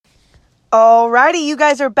Alrighty, you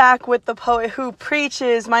guys are back with The Poet Who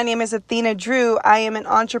Preaches. My name is Athena Drew. I am an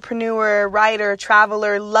entrepreneur, writer,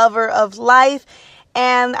 traveler, lover of life,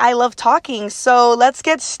 and I love talking. So let's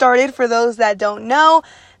get started. For those that don't know,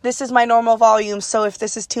 this is my normal volume. So if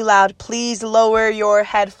this is too loud, please lower your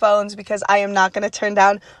headphones because I am not going to turn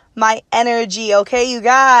down my energy. Okay, you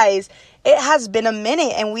guys, it has been a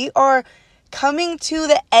minute and we are coming to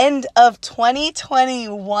the end of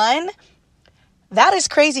 2021. That is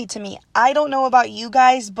crazy to me. I don't know about you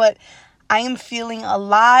guys, but I am feeling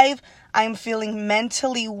alive. I'm feeling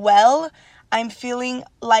mentally well. I'm feeling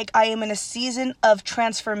like I am in a season of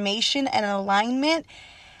transformation and alignment.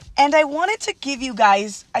 And I wanted to give you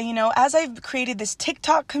guys, as I've created this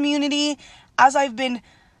TikTok community, as I've been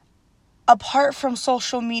apart from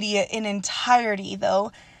social media in entirety,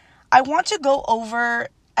 though, I want to go over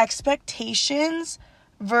expectations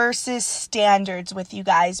versus standards with you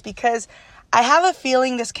guys because I have a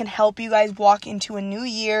feeling this can help you guys walk into a new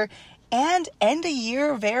year and end a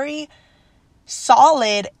year very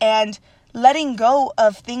solid and letting go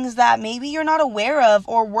of things that maybe you're not aware of,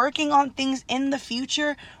 or working on things in the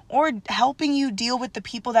future, or helping you deal with the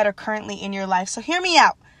people that are currently in your life. So hear me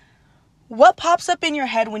out. What pops up in your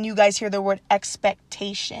head when you guys hear the word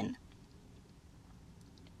expectation?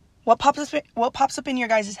 What pops up in your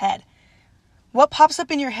guys' head? What pops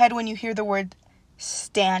up in your head when you hear the word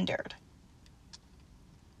standard?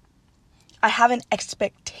 I have an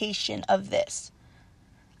expectation of this.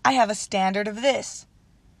 I have a standard of this.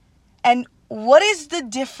 And what is the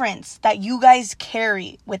difference that you guys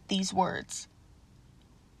carry with these words?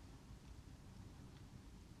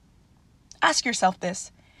 Ask yourself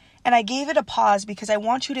this. And I gave it a pause because I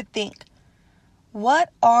want you to think, what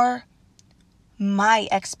are my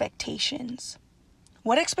expectations?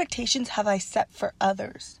 What expectations have I set for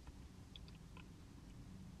others?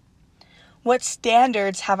 What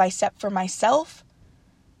standards have I set for myself?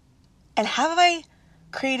 And have I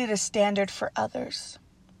created a standard for others?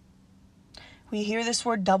 We hear this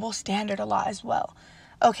word double standard a lot as well.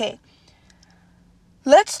 Okay,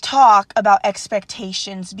 let's talk about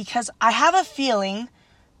expectations because I have a feeling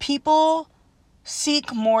people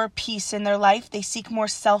seek more peace in their life. They seek more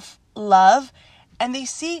self-love and they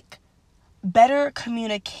seek better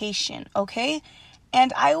communication, okay?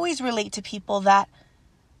 And I always relate to people that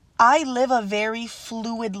I live a very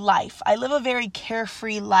fluid life. I live a very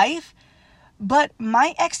carefree life, but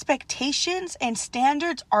my expectations and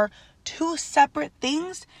standards are two separate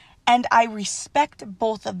things, and I respect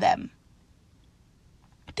both of them.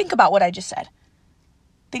 Think about what I just said.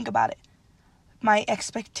 Think about it. My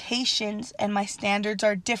expectations and my standards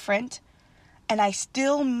are different, and I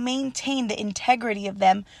still maintain the integrity of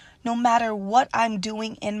them no matter what I'm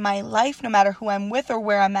doing in my life, no matter who I'm with or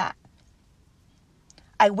where I'm at.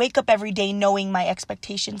 I wake up every day knowing my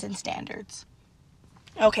expectations and standards.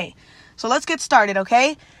 Okay, so let's get started,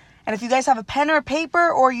 okay? And if you guys have a pen or a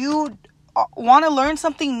paper or you want to learn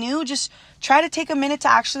something new, just try to take a minute to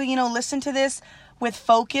actually, listen to this with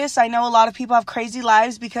focus. I know a lot of people have crazy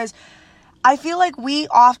lives because I feel like we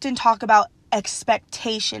often talk about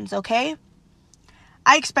expectations, okay?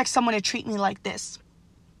 I expect someone to treat me like this.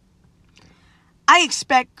 I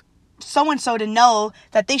expect so-and-so to know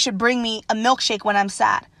that they should bring me a milkshake when I'm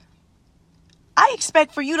sad. I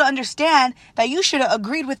expect for you to understand that you should have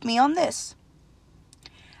agreed with me on this.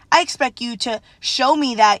 I expect you to show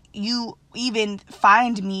me that you even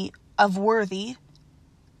find me of worthy.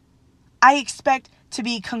 I expect to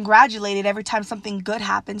be congratulated every time something good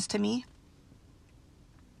happens to me.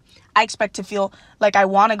 I expect to feel like I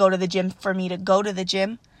want to go to the gym for me to go to the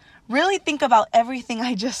gym. Really think about everything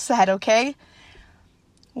I just said, okay?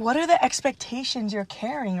 What are the expectations you're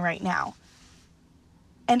carrying right now?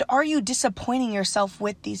 And are you disappointing yourself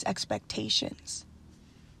with these expectations?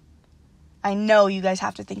 I know you guys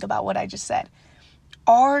have to think about what I just said.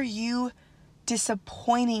 Are you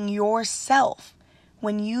disappointing yourself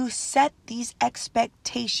when you set these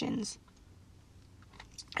expectations?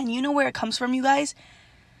 And you know where it comes from, you guys?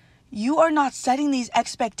 You are not setting these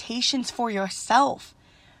expectations for yourself.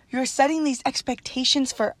 You're setting these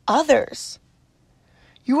expectations for others.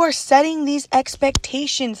 You are setting these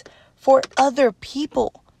expectations for other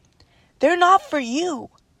people. They're not for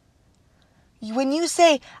you. When you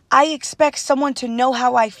say, I expect someone to know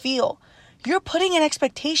how I feel, you're putting an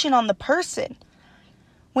expectation on the person.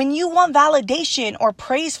 When you want validation or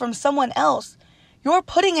praise from someone else, you're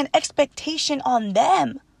putting an expectation on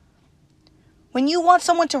them. When you want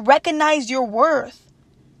someone to recognize your worth,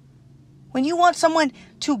 when you want someone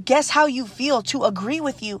to guess how you feel, to agree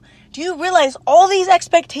with you, do you realize all these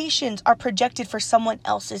expectations are projected for someone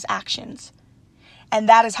else's actions? And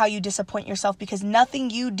that is how you disappoint yourself, because nothing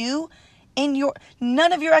you do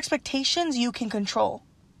none of your expectations you can control.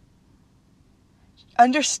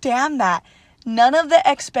 Understand that. None of the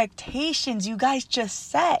expectations you guys just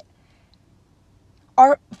set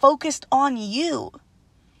are focused on you.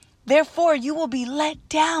 Therefore, you will be let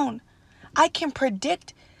down. I can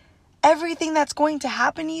predict everything that's going to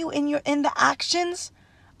happen to you in the actions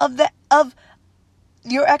of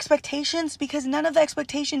your expectations, because none of the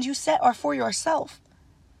expectations you set are for yourself.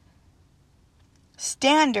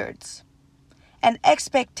 Standards and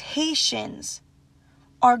expectations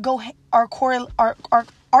are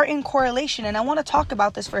in correlation, and I want to talk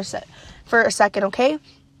about this for a second, okay?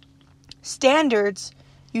 Standards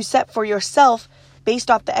you set for yourself based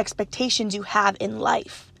off the expectations you have in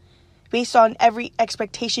life, based on every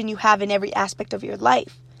expectation you have in every aspect of your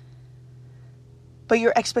life. But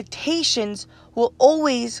your expectations will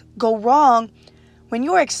always go wrong when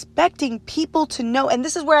you're expecting people to know, and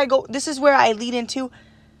this is where I lead into,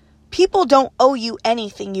 people don't owe you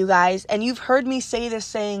anything, you guys. And you've heard me say this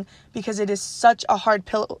saying because it is such a hard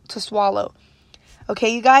pill to swallow.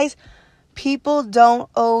 Okay, you guys? People don't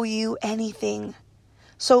owe you anything.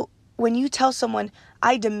 So when you tell someone,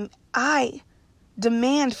 I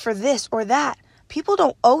demand for this or that, people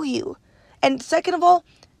don't owe you. And second of all,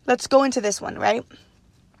 let's go into this one, right?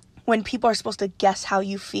 When people are supposed to guess how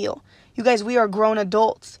you feel. You guys, we are grown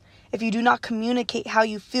adults. If you do not communicate how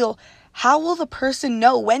you feel, how will the person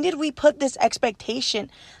know? When did we put this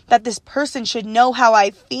expectation that this person should know how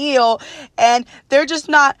I feel and they're just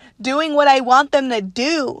not doing what I want them to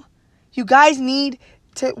do? You guys need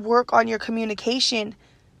to work on your communication,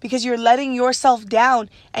 because you're letting yourself down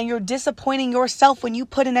and you're disappointing yourself when you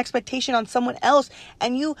put an expectation on someone else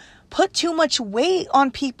and you put too much weight on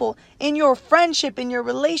people in your friendship, in your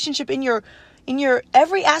relationship, in your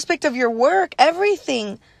every aspect of your work,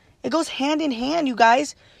 everything. It goes hand in hand, you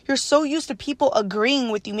guys. You're so used to people agreeing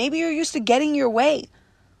with you. Maybe you're used to getting your way.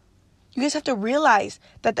 You guys have to realize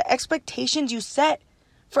that the expectations you set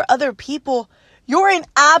for other people, you're in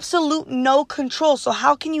absolute no control. So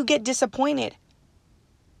how can you get disappointed?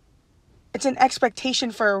 It's an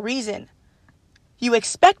expectation for a reason. You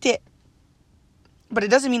expect it, but it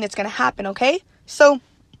doesn't mean it's going to happen, okay? So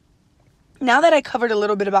now that I covered a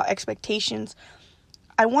little bit about expectations,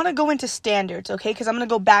 I want to go into standards, okay? Because I'm going to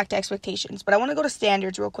go back to expectations, but I want to go to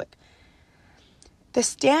standards real quick. The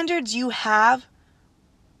standards you have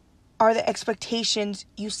are the expectations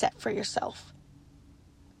you set for yourself.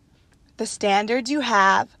 The standards you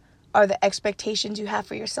have are the expectations you have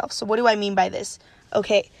for yourself. So what do I mean by this?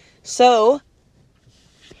 Okay, so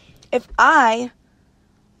if I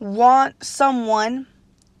want someone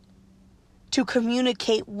to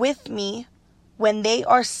communicate with me when they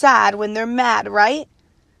are sad, when they're mad, right?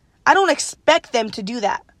 I don't expect them to do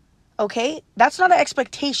that, okay? That's not an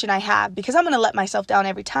expectation I have, because I'm going to let myself down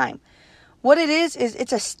every time. What it is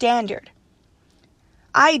it's a standard.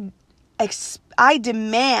 I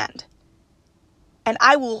demand, and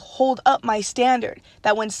I will hold up my standard,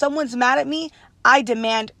 that when someone's mad at me, I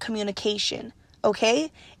demand communication,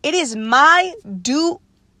 okay? It is my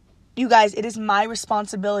you guys, it is my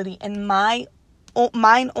responsibility and mine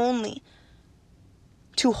only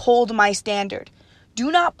to hold my standard. Do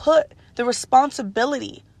not put the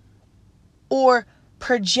responsibility or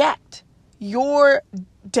project your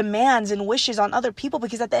demands and wishes on other people,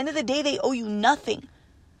 because at the end of the day, they owe you nothing.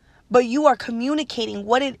 But you are communicating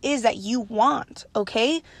what it is that you want,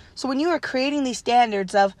 okay? So when you are creating these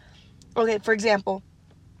standards of, okay, for example,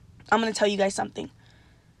 I'm going to tell you guys something.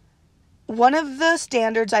 One of the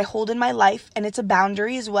standards I hold in my life, and it's a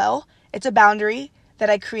boundary as well. It's a boundary that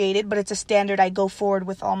I created, but it's a standard I go forward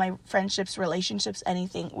with all my friendships, relationships,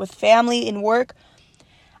 anything. With family and work,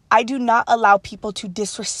 I do not allow people to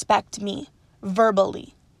disrespect me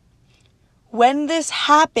verbally. When this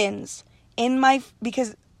happens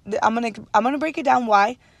because I'm gonna break it down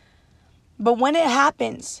why, but when it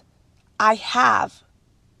happens, I have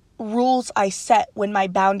rules I set when my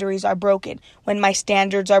boundaries are broken, when my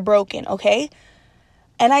standards are broken, okay?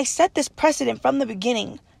 And I set this precedent from the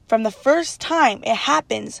beginning. From the first time it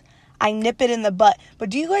happens, I nip it in the butt. But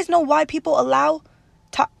do you guys know why people allow,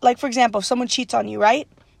 like for example, if someone cheats on you, right?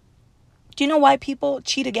 Do you know why people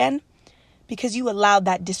cheat again? Because you allowed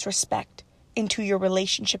that disrespect into your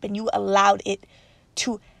relationship and you allowed it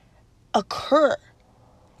to occur.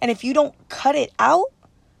 And if you don't cut it out,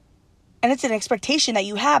 and it's an expectation that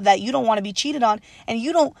you have that you don't want to be cheated on, and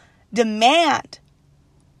you don't demand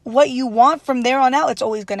what you want from there on out, it's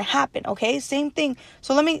always going to happen, okay? Same thing.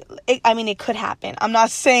 So it could happen. I'm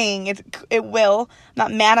not saying it will. I'm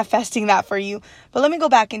not manifesting that for you. But let me go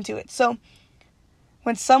back into it. So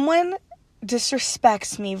when someone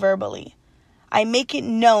disrespects me verbally, I make it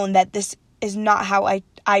known that this is not how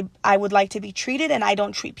I would like to be treated, and I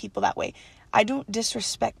don't treat people that way. I don't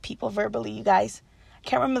disrespect people verbally, you guys. I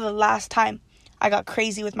can't remember the last time I got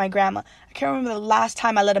crazy with my grandma. I can't remember the last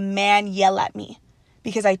time I let a man yell at me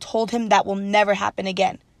because I told him that will never happen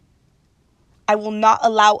again. I will not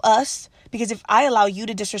allow us, because if I allow you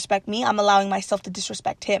to disrespect me, I'm allowing myself to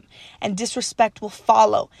disrespect him. And disrespect will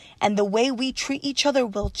follow. And the way we treat each other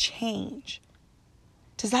will change.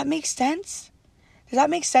 Does that make sense? Does that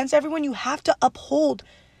make sense, everyone? You have to uphold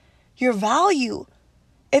your value.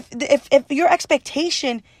 If your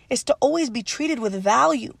expectation is to always be treated with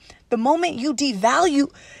value, the moment you demoralize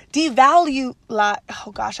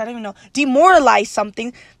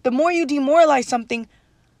something, the more you demoralize something,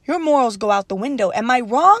 your morals go out the window. Am I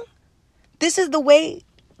wrong? This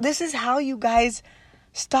is how you guys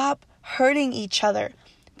stop hurting each other,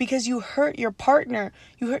 because you hurt your partner,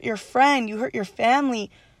 you hurt your friend, you hurt your family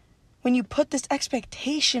when you put this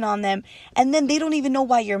expectation on them, and then they don't even know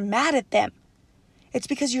why you're mad at them. It's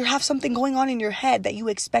because you have something going on in your head that you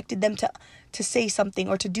expected them to say something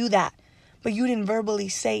or to do that, but you didn't verbally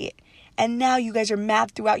say it. And now you guys are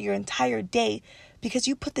mad throughout your entire day because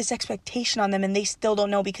you put this expectation on them and they still don't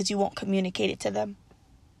know because you won't communicate it to them.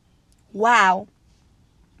 Wow.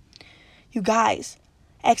 You guys,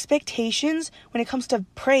 expectations when it comes to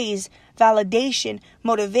praise, validation,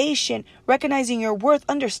 motivation, recognizing your worth,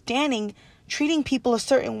 understanding, treating people a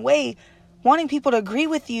certain way, wanting people to agree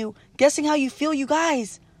with you, guessing how you feel, you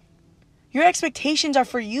guys. Your expectations are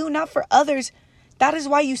for you, not for others. That is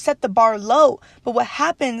why you set the bar low. But what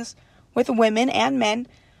happens with women and men,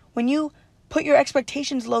 when you put your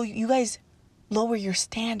expectations low, you guys lower your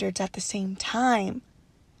standards at the same time.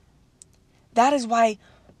 That is why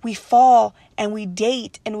we fall and we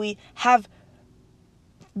date and we have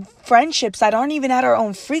friendships that aren't even at our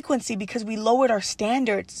own frequency, because we lowered our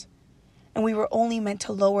standards and we were only meant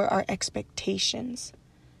to lower our expectations.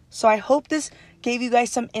 So I hope this gave you guys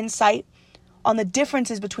some insight on the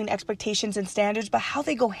differences between expectations and standards, but how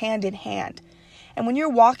they go hand in hand. And when you're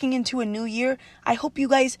walking into a new year, I hope you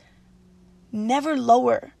guys never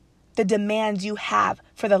lower the demands you have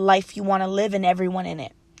for the life you want to live and everyone in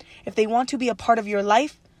it. If they want to be a part of your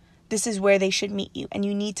life, this is where they should meet you. And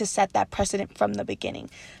you need to set that precedent from the beginning.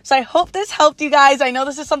 So I hope this helped you guys. I know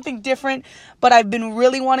this is something different, but I've been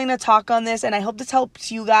really wanting to talk on this. And I hope this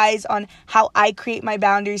helps you guys on how I create my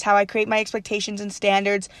boundaries, how I create my expectations and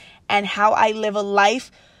standards, and how I live a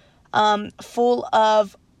life full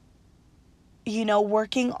of,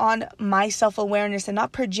 working on my self-awareness and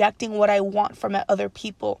not projecting what I want from other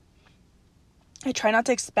people. I try not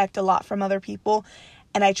to expect a lot from other people,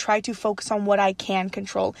 and I try to focus on what I can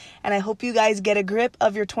control. And I hope you guys get a grip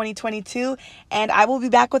of your 2022. And I will be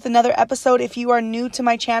back with another episode. If you are new to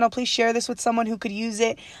my channel, please share this with someone who could use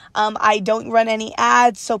it. I don't run any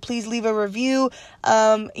ads, so please leave a review.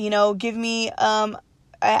 Give me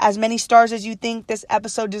as many stars as you think this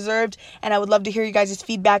episode deserved. And I would love to hear you guys'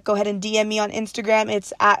 feedback. Go ahead and DM me on Instagram.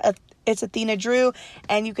 It's Athena Drew.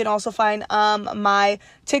 And you can also find my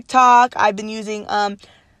TikTok. I've been using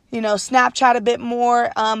Snapchat a bit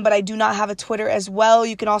more, but I do not have a Twitter as well.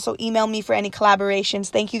 You can also email me for any collaborations.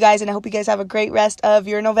 Thank you guys, and I hope you guys have a great rest of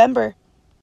your November.